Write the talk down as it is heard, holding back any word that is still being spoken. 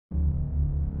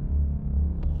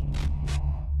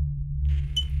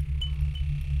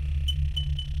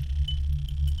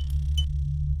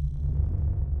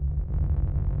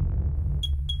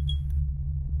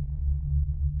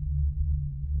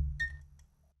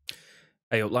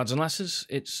Hey up lads and lasses,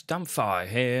 it's Damfire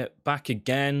here, back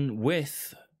again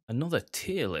with another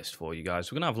tier list for you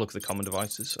guys. We're going to have a look at the common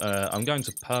devices. I'm going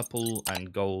to purple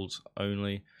and gold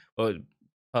only. Well,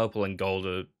 purple and gold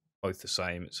are both the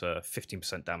same. It's a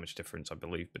 15% damage difference, I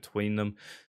believe, between them.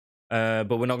 But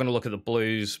we're not going to look at the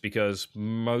blues because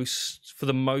for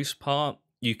the most part,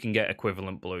 you can get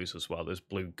equivalent blues as well. There's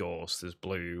blue Gorse, there's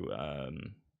blue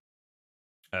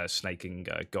snaking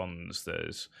guns,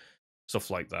 there's stuff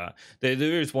like that.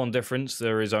 There is one difference.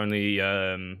 There is only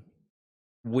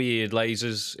weird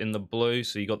lasers in the blue.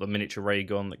 So you got the miniature ray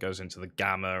gun that goes into the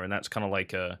gamma, and that's kind of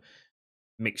like a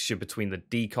mixture between the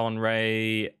decon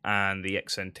ray and the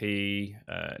XNT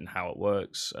and how it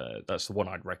works. That's the one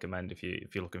I'd recommend if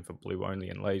you're looking for blue only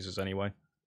and lasers anyway.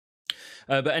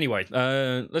 But anyway,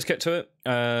 let's get to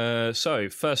it. So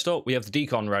first up, we have the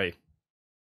decon ray.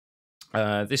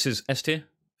 This is S tier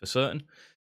for certain.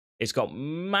 It's got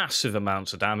massive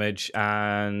amounts of damage,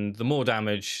 and the more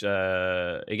damage,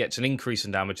 it gets an increase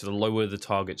in damage, the lower the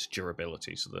target's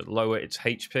durability. So the lower its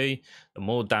HP, the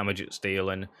more damage it's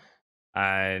dealing,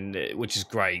 and which is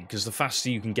great, because the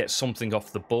faster you can get something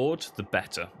off the board, the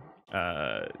better.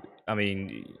 I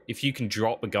mean, if you can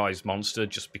drop a guy's monster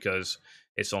just because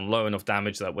it's on low enough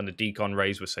damage that when the decon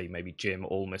rays with, say, maybe Jim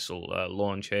all-missile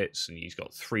launch hits, and he's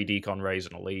got 3 decon rays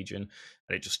and a legion,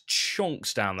 and it just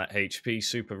chunks down that HP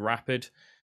super rapid,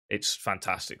 it's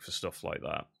fantastic for stuff like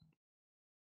that.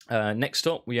 Next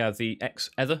up, we have the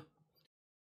X-Ether.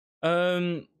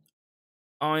 I'm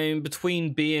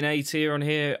between B and A tier on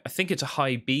here. I think it's a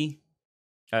high B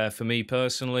for me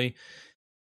personally,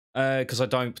 because I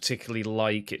don't particularly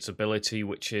like its ability,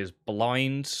 which is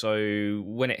blind. So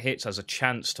when it hits, has a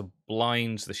chance to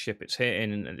blind the ship it's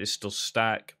hitting, and this does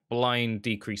stack. Blind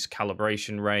decreased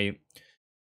calibration rate,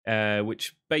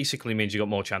 which basically means you got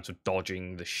more chance of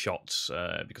dodging the shots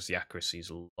because the accuracy is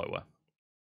lower.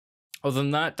 Other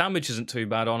than that, damage isn't too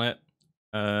bad on it.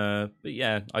 But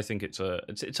yeah, I think it's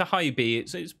a high B.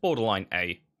 It's borderline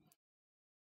A.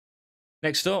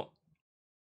 Next up,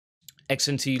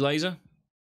 XNT laser.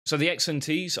 So the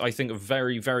XNTs, I think, are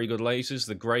very, very good lasers.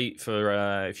 They're great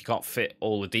for if you can't fit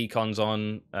all the decons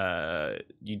on.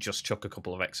 You just chuck a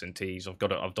couple of XNTs. I've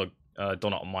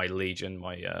done it on my Legion.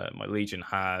 My Legion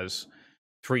has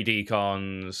 3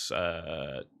 decons,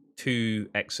 2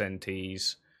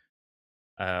 XNTs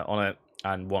on it,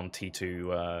 and 1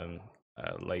 T2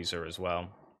 laser as well,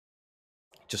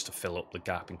 just to fill up the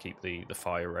gap and keep the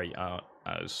fire rate out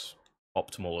as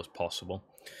optimal as possible.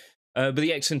 But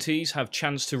the XNTs have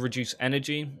chance to reduce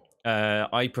energy.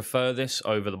 I prefer this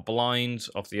over the blind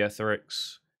of the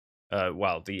Etherics.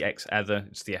 Well, the X-Ether,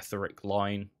 it's the Etheric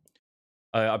line.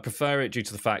 I prefer it due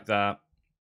to the fact that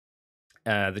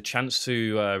the chance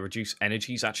to reduce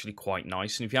energy is actually quite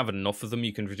nice. And if you have enough of them,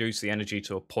 you can reduce the energy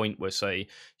to a point where, say,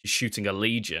 you're shooting a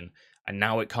Legion, and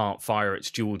now it can't fire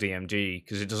its dual DMG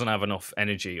because it doesn't have enough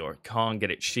energy, or it can't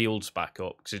get its shields back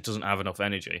up because it doesn't have enough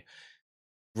energy.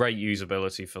 Great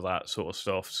usability for that sort of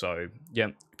stuff. So yeah,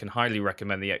 can highly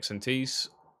recommend the XNTs.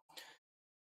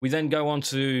 We then go on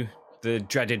to the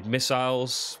dreaded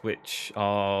missiles, which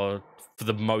are, for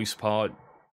the most part,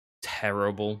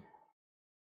 terrible.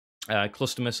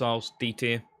 Cluster missiles, D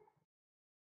tier.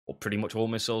 Or pretty much all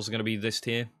missiles are going to be this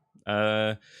tier.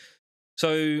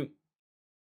 So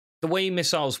the way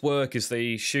missiles work is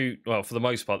they shoot, well, for the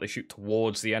most part, they shoot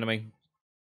towards the enemy.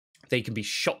 They can be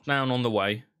shot down on the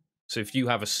way. So if you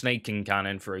have a snaking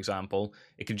cannon, for example,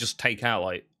 it can just take out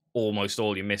like almost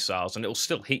all your missiles, and it'll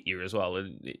still hit you as well.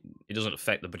 It doesn't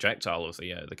affect the projectile of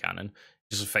the cannon;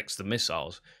 it just affects the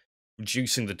missiles,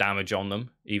 reducing the damage on them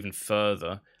even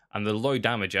further, and the low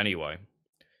damage anyway.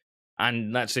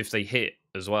 And that's if they hit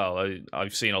as well.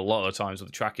 I've seen a lot of times with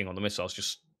the tracking on the missiles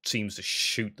just seems to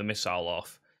shoot the missile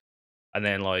off, and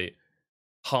then like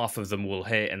half of them will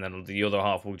hit, and then the other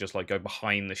half will just like go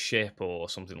behind the ship or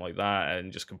something like that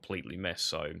and just completely miss.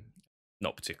 So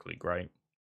not particularly great.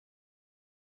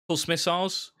 Pulse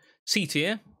missiles, C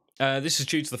tier. This is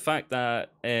due to the fact that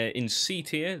in C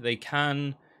tier they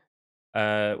can,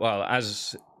 well,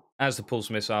 as the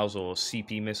pulse missiles or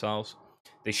CP missiles,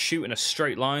 they shoot in a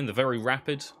straight line. They're very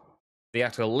rapid. They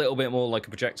act a little bit more like a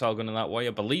projectile gun in that way.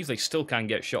 I believe they still can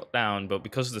get shot down, but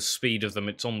because of the speed of them,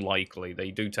 it's unlikely.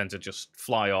 They do tend to just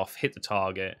fly off, hit the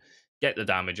target, get the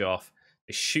damage off.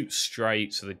 They shoot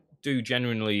straight, so they do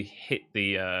genuinely hit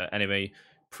the enemy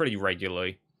pretty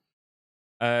regularly.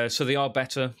 So they are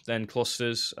better than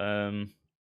clusters. So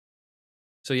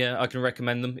yeah, I can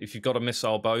recommend them. If you've got a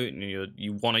missile boat and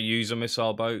you want to use a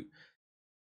missile boat,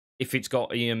 if it's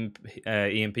got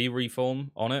EMP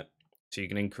reform on it, so you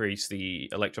can increase the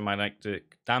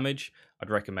electromagnetic damage, I'd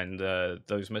recommend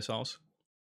those missiles.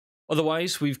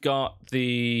 Otherwise, we've got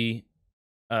the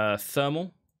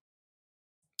thermal.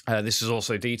 This is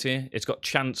also D tier. It's got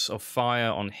chance of fire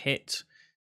on hit,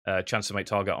 chance to make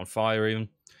target on fire even.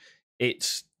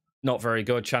 It's not very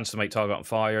good. Chance to make target on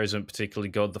fire isn't particularly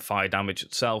good. The fire damage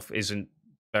itself isn't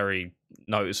very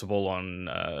noticeable on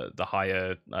the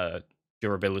higher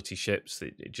durability ships.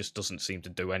 It just doesn't seem to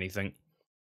do anything.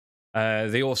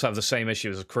 They also have the same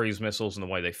issue as the cruise missiles in the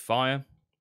way they fire.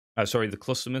 Sorry, the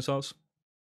cluster missiles.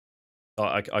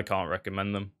 I can't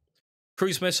recommend them.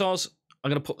 Cruise missiles,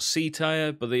 I'm going to put C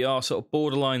tier, but they are sort of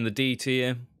borderline the D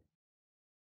tier.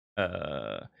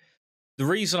 The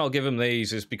reason I'll give them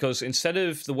these is because instead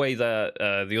of the way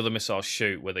that the other missiles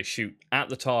shoot, where they shoot at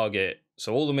the target,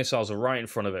 so all the missiles are right in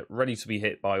front of it, ready to be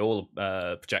hit by all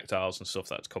projectiles and stuff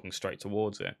that's coming straight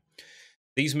towards it.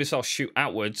 These missiles shoot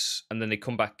outwards, and then they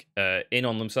come back in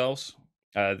on themselves.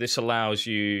 This allows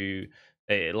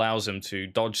them to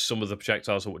dodge some of the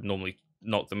projectiles that would normally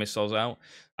knock the missiles out.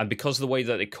 And because of the way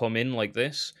that they come in like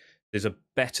this, there's a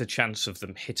better chance of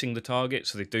them hitting the target,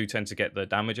 so they do tend to get their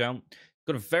damage out.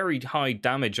 Got a very high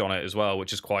damage on it as well,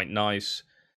 which is quite nice.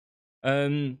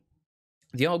 They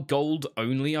are gold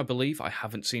only, I believe. I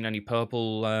haven't seen any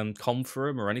purple com for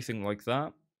them or anything like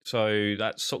that. So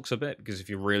that sucks a bit, because if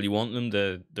you really want them,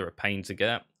 they're a pain to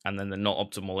get, and then they're not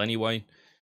optimal anyway.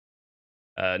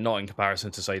 Not in comparison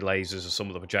to, say, lasers or some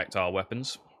of the projectile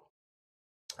weapons.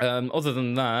 Other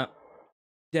than that,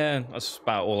 yeah, that's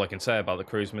about all I can say about the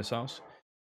cruise missiles.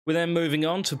 We're then moving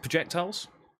on to projectiles.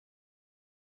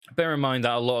 Bear in mind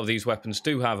that a lot of these weapons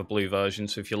do have a blue version,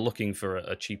 so if you're looking for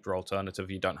a cheaper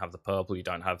alternative, you don't have the purple, you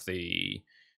don't have the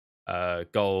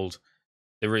gold,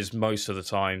 there is most of the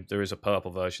time, there is a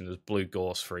purple version. There's blue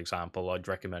Gorse, for example. I'd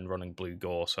recommend running blue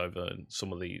Gorse over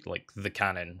some of the, like, the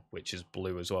cannon, which is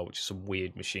blue as well, which is a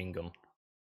weird machine gun.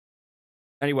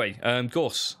 Anyway,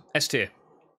 Gorse, S tier.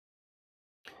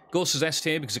 Gorse is S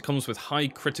tier because it comes with high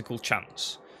critical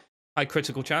chance. High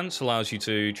critical chance allows you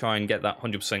to try and get that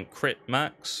 100% crit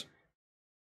max,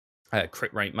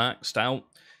 crit rate maxed out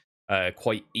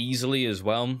quite easily as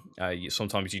well.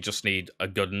 Sometimes you just need a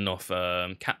good enough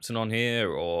captain on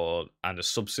here and a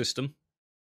subsystem,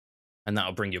 and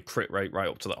that'll bring your crit rate right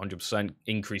up to that 100%,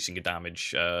 increasing your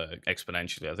damage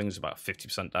exponentially. I think it's about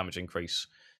 50% damage increase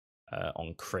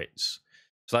on crits.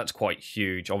 So that's quite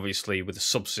huge. Obviously, with the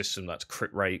subsystem, that's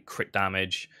crit rate, crit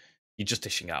damage. You're just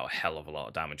dishing out a hell of a lot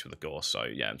of damage with the Gorse. So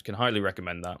yeah, can highly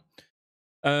recommend that.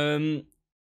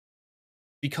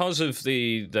 Because of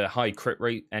the high crit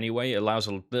rate anyway, it allows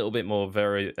a little bit more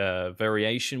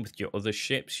variation with your other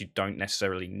ships. You don't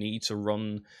necessarily need to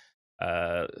run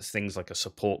things like a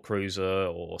support cruiser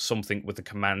or something with the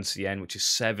command CN, which is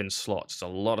 7 slots. It's a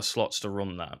lot of slots to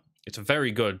run that. It's a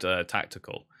very good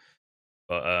tactical.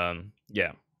 But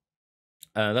yeah.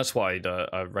 That's why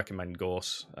I recommend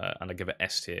Gorse, and I give it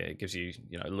S tier. It gives you,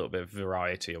 a little bit of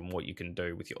variety on what you can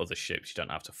do with your other ships. You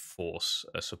don't have to force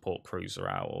a support cruiser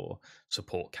out or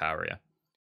support carrier.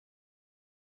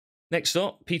 Next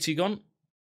up, PT Gun.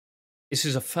 This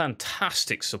is a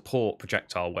fantastic support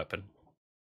projectile weapon.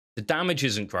 The damage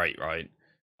isn't great, right?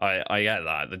 I get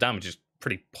that. The damage is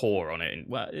pretty poor on it.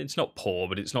 Well, it's not poor,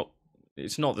 but it's not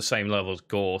the same level as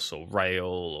Gorse or Rail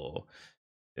or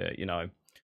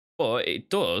but it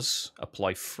does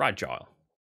apply Fragile.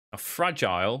 Now,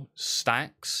 Fragile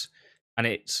stacks, and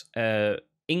it's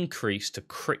increased to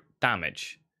crit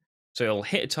damage. So it'll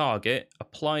hit a target,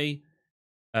 apply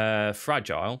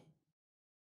Fragile,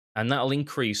 and that'll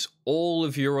increase all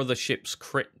of your other ship's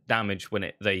crit damage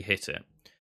when they hit it.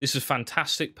 This is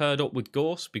fantastic paired up with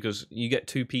Gorse, because you get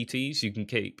 2 PTs, you can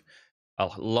keep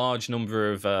a large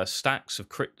number of stacks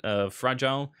of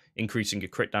Fragile, increasing your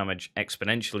crit damage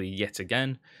exponentially yet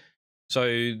again. So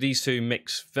these two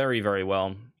mix very, very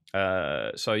well.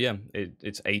 So yeah,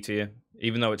 it's A tier.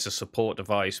 Even though it's a support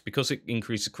device, because it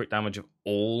increases crit damage of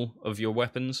all of your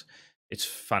weapons, it's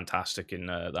fantastic in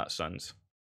that sense.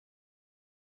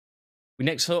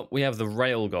 Next up, we have the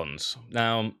railguns.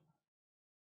 Now,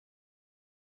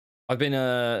 I've been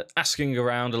asking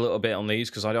around a little bit on these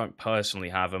because I don't personally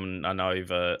have them, and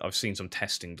I've seen some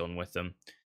testing done with them.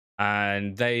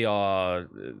 And they're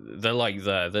like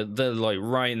they're like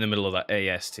right in the middle of that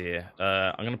AS tier.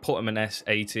 I'm gonna put them in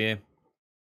A tier.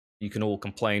 You can all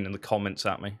complain in the comments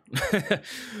at me,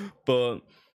 but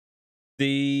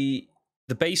the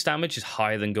base damage is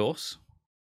higher than Gorse.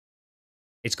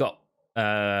 It's got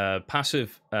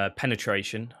passive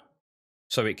penetration,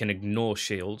 so it can ignore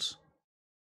shields.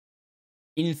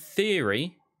 In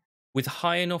theory, with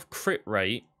high enough crit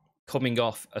rate coming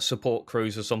off a support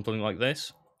cruise or something like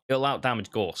this, it'll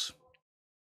outdamage Gorse.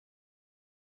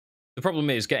 The problem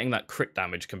is getting that crit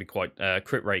damage can be quite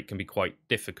crit rate can be quite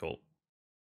difficult,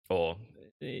 or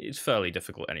it's fairly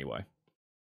difficult anyway.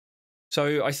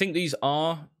 So I think these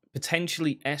are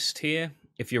potentially S tier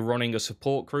if you're running a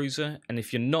support cruiser, and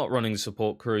if you're not running a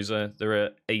support cruiser, they're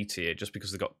at A tier just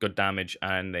because they've got good damage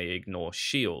and they ignore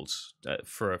shields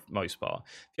for the most part.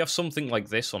 If you have something like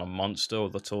this on a monster or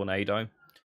the tornado,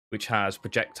 which has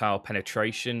projectile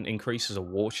penetration increase as a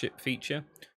warship feature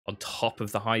on top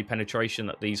of the high penetration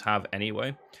that these have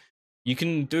anyway, you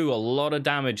can do a lot of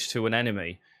damage to an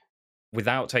enemy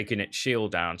without taking its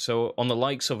shield down. So on the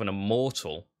likes of an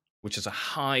Immortal, which is a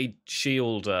high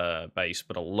shield base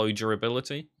but a low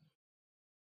durability,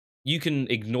 you can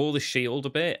ignore the shield a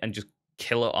bit and just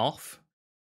kill it off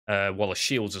while the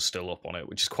shields are still up on it,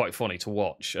 which is quite funny to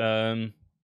watch. So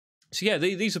yeah,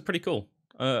 these are pretty cool.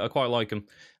 I quite like them.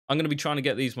 I'm going to be trying to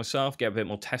get these myself, get a bit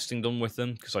more testing done with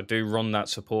them, because I do run that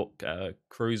support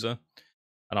cruiser,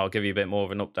 and I'll give you a bit more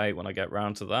of an update when I get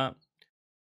round to that.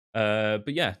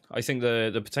 But yeah, I think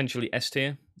the potentially S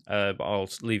tier, but I'll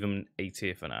leave them A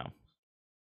tier for now.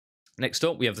 Next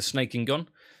up, we have the snaking gun.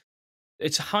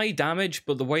 It's high damage,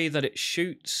 but the way that it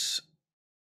shoots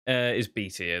is B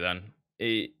tier then.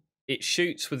 It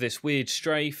shoots with this weird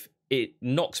strafe. It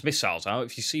knocks missiles out.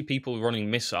 If you see people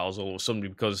running missiles all of a sudden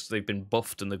because they've been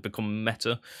buffed and they've become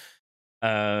meta,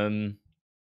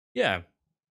 yeah,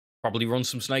 probably run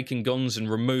some snaking guns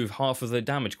and remove half of their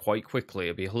damage quite quickly.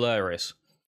 It'd be hilarious.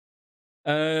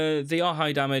 They are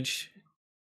high damage.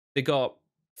 They got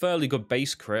fairly good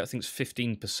base crit. I think it's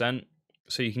 15%.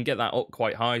 So you can get that up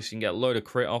quite high, so you can get a load of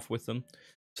crit off with them.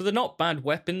 So they're not bad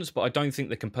weapons, but I don't think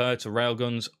they compare to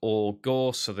railguns or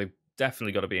Gorse, so they've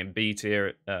definitely got to be in B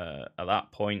tier at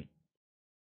that point.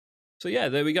 So yeah,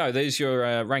 there we go. There's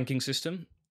your ranking system.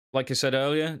 Like I said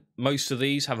earlier, most of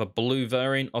these have a blue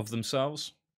variant of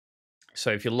themselves.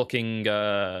 So if you're looking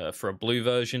for a blue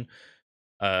version,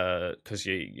 because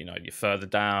you're further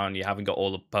down, you haven't got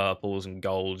all the purples and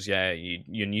golds, yeah,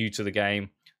 you're new to the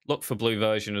game, look for blue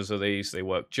versions of these. They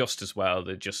work just as well.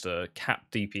 They're just a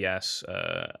capped DPS,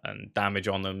 and damage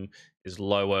on them is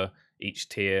lower each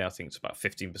tier. I think it's about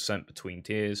 15% between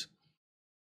tiers.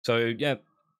 So yeah,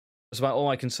 that's about all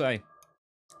I can say.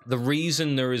 The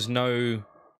reason there is no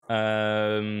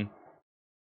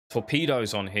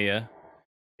torpedoes on here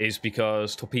is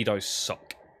because torpedoes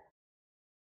suck.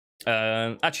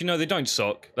 Actually, no, they don't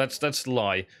suck. That's a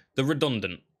lie. They're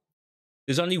redundant.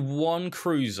 There's only one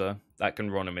cruiser that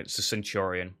can run them. It's the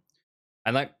Centurion.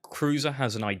 And that cruiser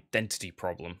has an identity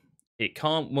problem. It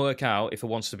can't work out if it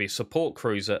wants to be a support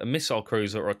cruiser, a missile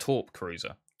cruiser, or a torp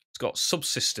cruiser. It's got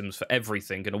subsystems for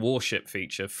everything and a warship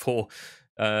feature for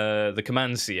the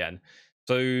command CN.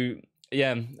 So,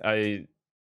 yeah,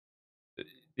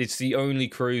 it's the only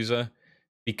cruiser.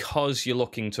 Because you're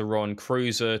looking to run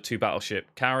cruiser to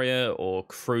battleship carrier or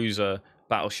cruiser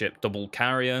battleship double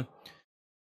carrier,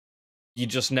 you're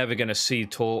just never going to see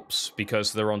torps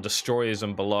because they're on destroyers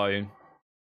and below.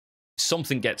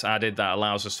 Something gets added that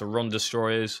allows us to run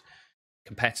destroyers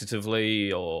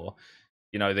competitively, or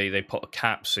they put a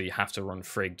cap so you have to run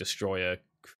frig, destroyer,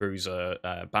 cruiser,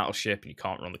 battleship, and you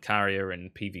can't run the carrier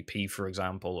in PvP, for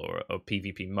example, or a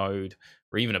PvP mode,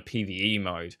 or even a PvE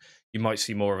mode. You might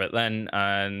see more of it then,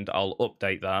 and I'll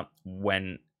update that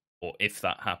when or if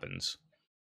that happens.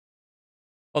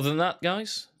 Other than that,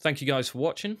 guys, thank you guys for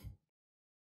watching.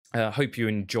 Hope you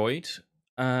enjoyed,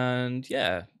 and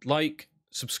yeah, like,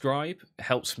 subscribe, it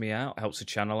helps me out, helps the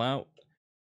channel out.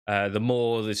 The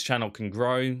more this channel can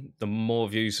grow, the more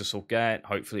views this will get.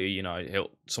 Hopefully, hit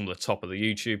some of the top of the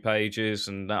YouTube pages,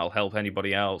 and that'll help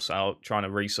anybody else out trying to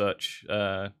research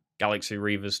Galaxy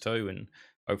Reavers too, and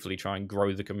hopefully try and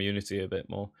grow the community a bit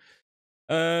more.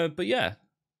 But yeah,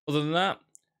 other than that,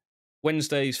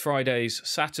 Wednesdays, Fridays,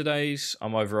 Saturdays,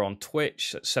 I'm over on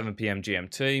Twitch at 7 PM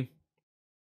GMT.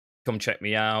 Come check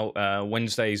me out.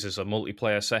 Wednesdays is a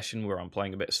multiplayer session where I'm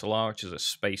playing a bit of Stellar, which is a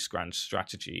space grand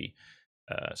strategy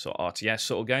sort of RTS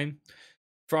sort of game.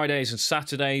 Fridays and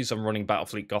Saturdays, I'm running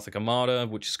Battlefleet Gothic Armada,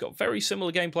 which has got very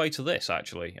similar gameplay to this,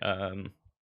 actually.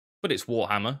 But it's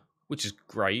Warhammer, which is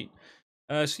great.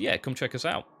 So yeah, come check us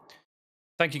out.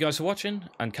 Thank you guys for watching,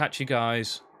 and catch you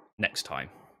guys next time.